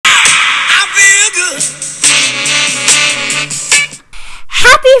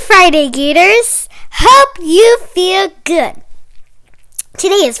Happy Friday, Gators! Hope you feel good.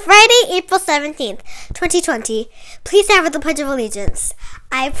 Today is Friday, April 17th, 2020. Please stand for the Pledge of Allegiance.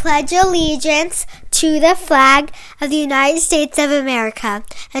 I pledge allegiance to the flag of the United States of America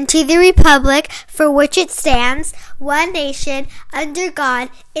and to the republic for which it stands, one nation, under God,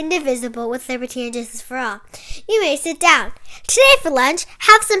 indivisible, with liberty and justice for all. You may sit down. Today for lunch,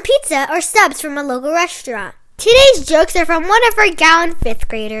 have some pizza or subs from a local restaurant. Today's jokes are from one of our Gowan 5th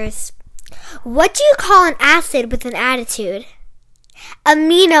graders. What do you call an acid with an attitude?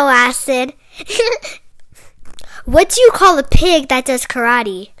 Amino acid. What do you call a pig that does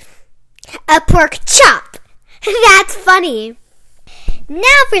karate? A pork chop. That's funny.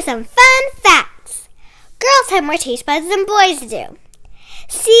 Now for some fun facts. Girls have more taste buds than boys do.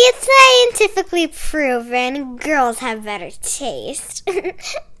 See, it's scientifically proven girls have better taste.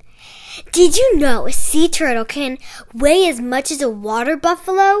 Did you know a sea turtle can weigh as much as a water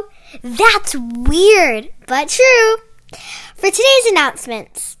buffalo? That's weird, but true. For today's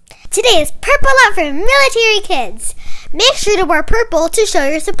announcements. Today is Purple Up for military kids. Make sure to wear purple to show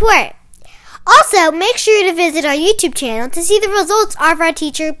your support. Also, make sure to visit our YouTube channel to see the results of our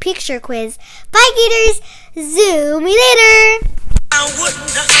teacher picture quiz. Bye, Gators. Zoom me later.